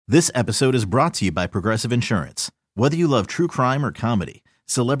This episode is brought to you by Progressive Insurance. Whether you love true crime or comedy,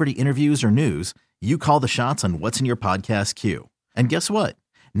 celebrity interviews or news, you call the shots on what's in your podcast queue. And guess what?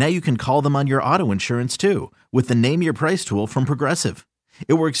 Now you can call them on your auto insurance too with the Name Your Price tool from Progressive.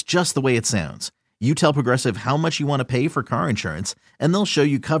 It works just the way it sounds. You tell Progressive how much you want to pay for car insurance, and they'll show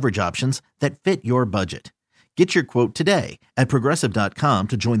you coverage options that fit your budget. Get your quote today at Progressive.com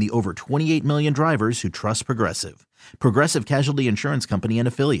to join the over 28 million drivers who trust Progressive. Progressive Casualty Insurance Company and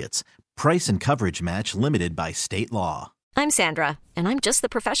Affiliates. Price and coverage match limited by state law. I'm Sandra, and I'm just the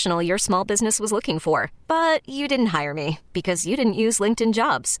professional your small business was looking for. But you didn't hire me because you didn't use LinkedIn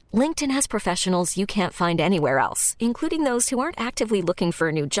Jobs. LinkedIn has professionals you can't find anywhere else, including those who aren't actively looking for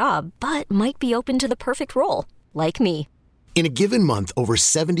a new job, but might be open to the perfect role, like me. In a given month, over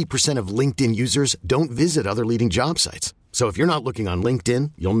 70% of LinkedIn users don't visit other leading job sites. So if you're not looking on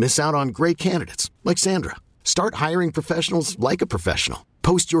LinkedIn, you'll miss out on great candidates like Sandra. Start hiring professionals like a professional.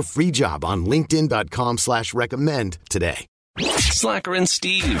 Post your free job on linkedin.com/recommend today. Slacker and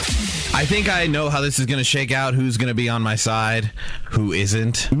Steve. I think I know how this is going to shake out, who's going to be on my side, who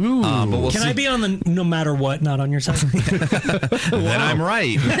isn't. But we'll Can see. I be on the no matter what, not on your side? Then I'm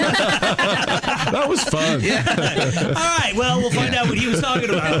right. That was fun. Yeah. All right, well, we'll find out what he was talking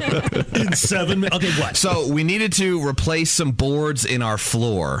about in 7 minutes. Okay, what? So we needed to replace some boards in our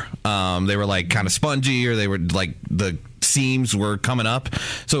floor. They were like kind of spongy, or they were like the seams were coming up.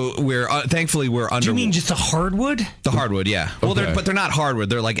 So we're thankfully we're under. Do you mean just the hardwood? The hardwood, yeah. Well, Okay. they're not hardwood.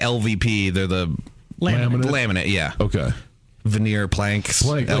 They're like LVP. They're the laminate, yeah. Okay. Veneer planks.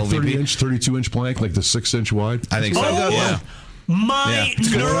 Plank, like LVP. 30-inch, 32-inch plank, like the 6-inch wide. I think so. Oh, yeah. My It's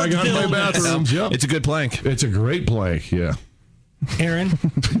good. I got in my nerd bathrooms. Yep. It's a good plank. It's a great plank. Yeah. Aaron,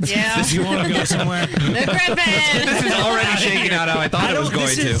 Yeah. do you want to go somewhere? The Griffin. This is already shaking out how I thought it was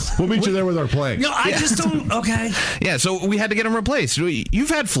going to. We'll meet you there with our plank. No, I just don't. Okay. Yeah, so we had to get them replaced.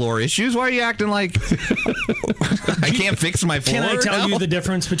 You've had floor issues. Why are you acting like I can't fix my floor? Can I tell you the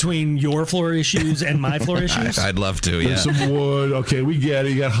difference between your floor issues and my floor issues? I'd love to, yeah. There's some wood. Okay, we get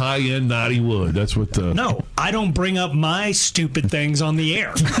it. You got high-end, knotty wood. That's what the... No, I don't bring up my stupid things on the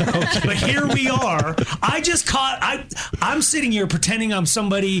air. But here we are. I'm sitting here pretending I'm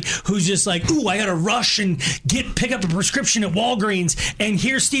somebody who's just like, ooh, I got to rush and pick up a prescription at Walgreens. And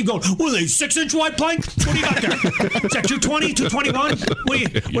here's Steve going, what are they, 6-inch wide plank? What do you got there? Is that 220,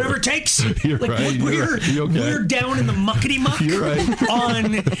 221? Whatever it takes? You're right. We're down in the muckety-muck You're right.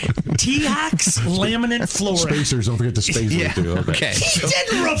 on T-Hax laminate flooring. Spacers. Don't forget the spacers, Yeah. too. Okay. He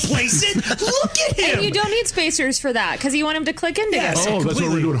didn't replace it. Look at him. And you don't need spacers for that because you want him to click in together. Yes. Oh, that's what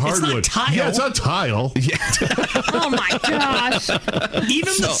we're doing, hardwood. It's not tile. Yeah, it's not tile. Oh my gosh.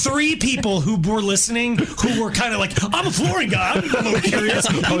 Even the 3 people who were listening, who were kind of like, I'm a flooring guy, I'm a little curious.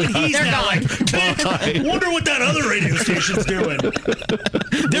 Even he's They're now gone. like, wonder what that other radio station's doing.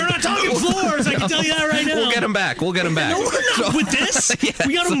 They're not talking floors, I can tell you that right now. We'll get them back. No, we're not with this. Yeah.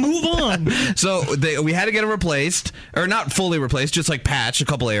 We got to move on. So we had to get them replaced, or not fully replaced, just like patch a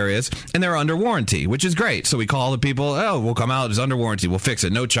couple areas, and they're under warranty, which is great. So we call the people, oh, we'll come out, it's under warranty, we'll fix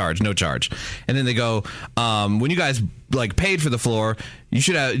it, no charge. And then they go, when you guys like paid for the floor, do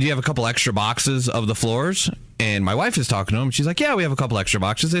you have a couple extra boxes of the floors? And my wife is talking to them. She's like, yeah, we have a couple extra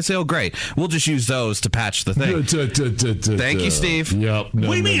boxes. They say, oh, great. We'll just use those to patch the thing. Thank you, Steve. Yep. What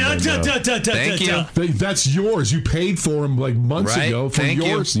do you mean? Thank you. That's yours. You paid for them like months Right? ago. For Thank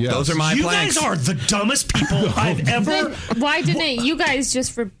yours. you. Yes. Those are my You planks. guys are the dumbest people I've ever... Then why didn't you guys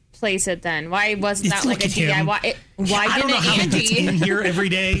just replace it then? Why wasn't that like a Look at him. DIY? Why I don't know didn't how he gets in Angie? here every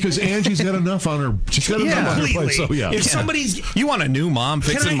day. Because Angie's got enough on her. She's got enough on her plate. Completely. So, yeah. If somebody's... You want a new mom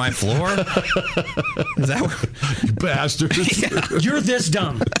fixing I- my floor? Is that what? You bastards. You're this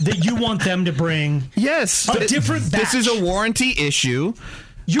dumb that you want them to bring... Yes. A different This is batch. a warranty issue.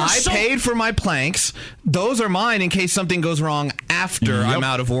 I paid for my planks. Those are mine in case something goes wrong after Yep. I'm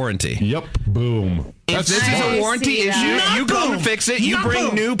out of warranty. Yep. Boom. If this is I a warranty see issue, that. you come boom. and fix it. You Not bring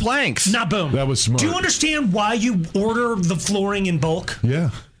boom. new planks. Not boom. That was smart. Do you understand why you order the flooring in bulk? Yeah.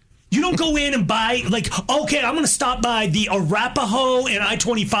 You don't go in and buy, like, okay, I'm going to stop by the Arapahoe and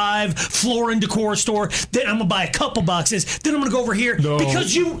I-25 floor and decor store. Then I'm going to buy a couple boxes. Then I'm going to go over here. No.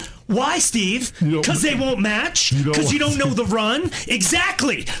 Because you... Why, Steve? Because they won't match? Because you don't know the run?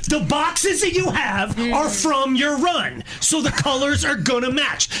 Exactly. The boxes that you have are from your run. So the colors are going to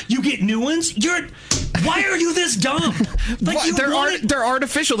match. You get new ones. Why are you this dumb? Like, they're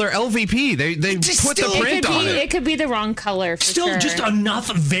artificial. They're LVP. They put the print on it. It could be the wrong color. For Still sure. just enough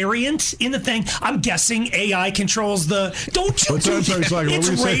variant in the thing. I'm guessing AI controls the... Don't you do sorry, It's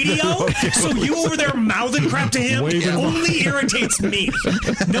what were you saying? radio. Okay. So you over there mouthing crap to him Waving him only irritates me.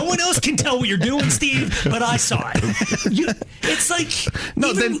 No one else can tell what you're doing, Steve, but I saw it. It's like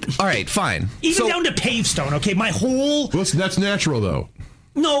all right, fine. Even down to pavestone. Okay, my whole. Well, that's natural though.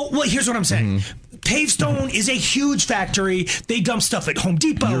 No, well, here's what I'm saying. Pavestone is a huge factory. They dump stuff at Home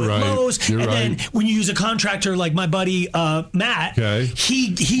Depot, at Lowe's, then when you use a contractor like my buddy Matt,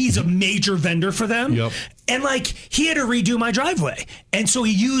 he's a major vendor for them. Yep. And like he had to redo my driveway, and so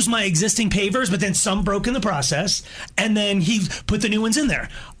he used my existing pavers, but then some broke in the process, and then he put the new ones in there.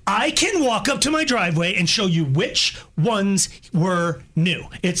 I can walk up to my driveway and show you which ones were new.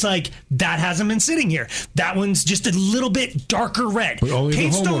 It's like, that hasn't been sitting here. That one's just a little bit darker red. But only the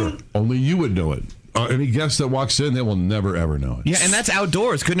homeowner. Only you would know it. Any guest that walks in, they will never, ever know it. Yeah, and that's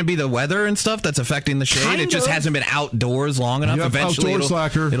outdoors. Couldn't it be the weather and stuff that's affecting the shade? It just hasn't been outdoors long enough. Eventually,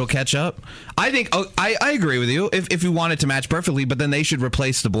 it'll catch up. I think, I agree with you if you want it to match perfectly, but then they should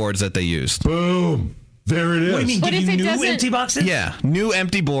replace the boards that they used. Boom. There it is. What do you mean? But give if you it new empty boxes? Yeah, new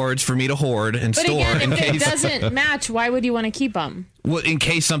empty boards for me to hoard and store again, in if case. it doesn't match, why would you want to keep them? Well, in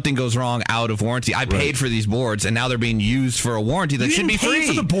case something goes wrong out of warranty. I paid for these boards, and now they're being used for a warranty that should be free. You didn't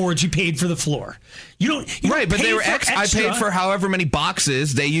pay for the boards. You paid for the floor. You don't but they were extra. I paid for however many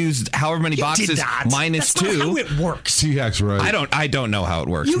boxes. They used however many boxes minus That's two. not how it works. T-Hack's right. I don't know how it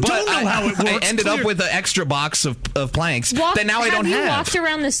works. You don't know how it works. I ended up with an extra box of planks that now I don't have. Have you walked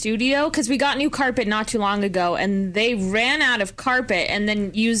around the studio? Because we got new carpet not too long ago, and they ran out of carpet and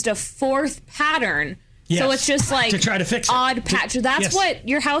then used a fourth pattern. Yes. So it's just like to try to fix it. Odd patch. That's what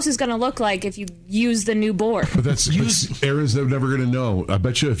your house is going to look like if you use the new board. But Aaron's never going to know. I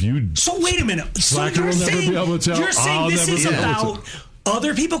bet you if you. So wait a minute. Slacker will never be able to tell. You're saying this is about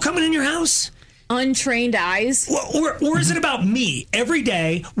other people coming in your house? Untrained eyes. Or is it about me? Every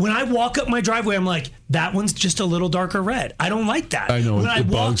day when I walk up my driveway, I'm like, that one's just a little darker red. I don't like that. I know. When I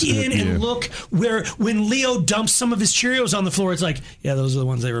walk in and look when Leo dumps some of his Cheerios on the floor, it's like, yeah, those are the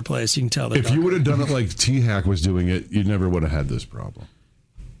ones they replaced. You can tell. If you would have done it like T-Hack was doing it, you never would have had this problem.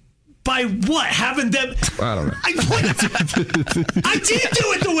 By what? Having them? I don't know. I did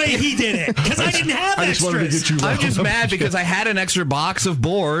do it the way he did it because I didn't have I extras. just wanted to get you. I'm just mad because I had an extra box of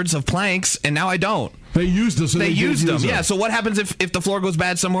boards of planks and now I don't. They used them. So they used them. Yeah. So what happens if the floor goes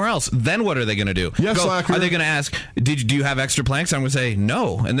bad somewhere else? Then what are they going to do? Yes, Slacker. Are they going to ask, do you have extra planks? I'm going to say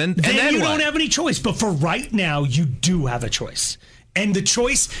no. And then you what? don't have any choice. But for right now, you do have a choice. And the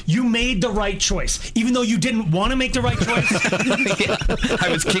choice, you made the right choice. Even though you didn't want to make the right choice. Yeah, I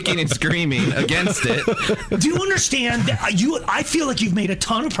was kicking and screaming against it. Do you understand that I feel like you've made a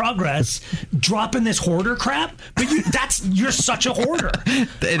ton of progress dropping this hoarder crap, but you're such a hoarder.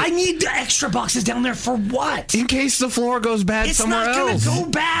 I need the extra boxes down there for what? In case the floor goes bad somewhere else. It's not going to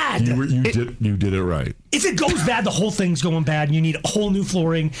go bad. You did it right. If it goes bad, the whole thing's going bad, and you need a whole new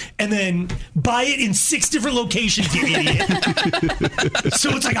flooring, and then buy it in 6 different locations, you idiot.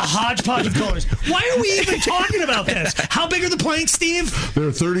 So it's like a hodgepodge of colors. Why are we even talking about this? How big are the planks, Steve?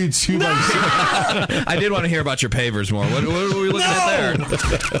 They're 32 by 6. I did want to hear about your pavers more. What were we looking at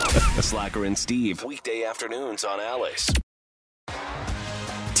there? Slacker and Steve, weekday afternoons on Alice.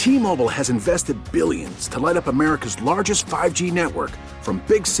 T-Mobile has invested billions to light up America's largest 5G network, from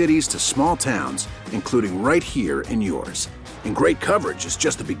big cities to small towns, including right here in yours. And great coverage is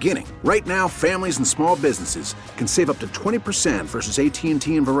just the beginning. Right now, families and small businesses can save up to 20% versus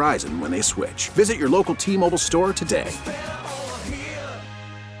AT&T and Verizon when they switch. Visit your local T-Mobile store today.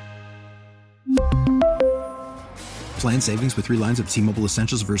 Plan savings with 3 lines of T-Mobile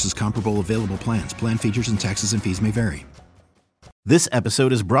Essentials versus comparable available plans. Plan features and taxes and fees may vary. This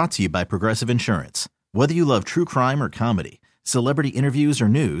episode is brought to you by Progressive Insurance. Whether you love true crime or comedy, celebrity interviews or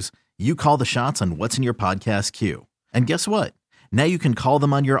news, you call the shots on what's in your podcast queue. And guess what? Now you can call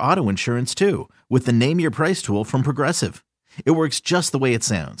them on your auto insurance too with the Name Your Price tool from Progressive. It works just the way it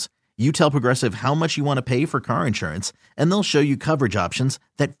sounds. You tell Progressive how much you want to pay for car insurance, and they'll show you coverage options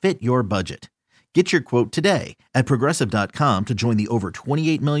that fit your budget. Get your quote today at Progressive.com to join the over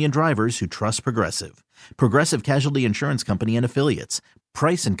 28 million drivers who trust Progressive. Progressive Casualty Insurance Company and Affiliates.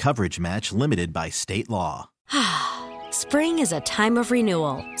 Price and coverage match limited by state law. Spring is a time of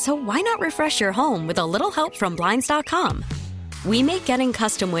renewal, so why not refresh your home with a little help from Blinds.com? We make getting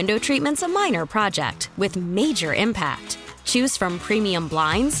custom window treatments a minor project with major impact. Choose from premium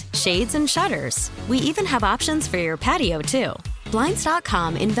blinds, shades, and shutters. We even have options for your patio, too.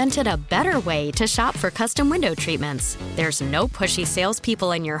 Blinds.com invented a better way to shop for custom window treatments. There's no pushy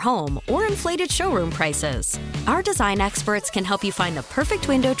salespeople in your home or inflated showroom prices. Our design experts can help you find the perfect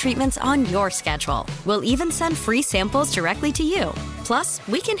window treatments on your schedule. We'll even send free samples directly to you. Plus,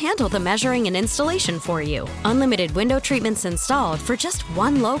 we can handle the measuring and installation for you. Unlimited window treatments installed for just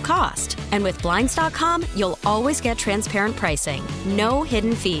one low cost. And with Blinds.com, you'll always get transparent pricing. No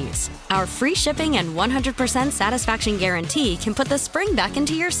hidden fees. Our free shipping and 100% satisfaction guarantee can put the spring back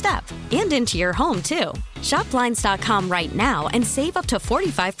into your step and into your home, too. Shop Blinds.com right now and save up to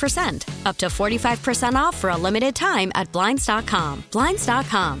 45%. Up to 45% off for a limited time at Blinds.com.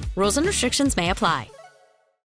 Blinds.com. Rules and restrictions may apply.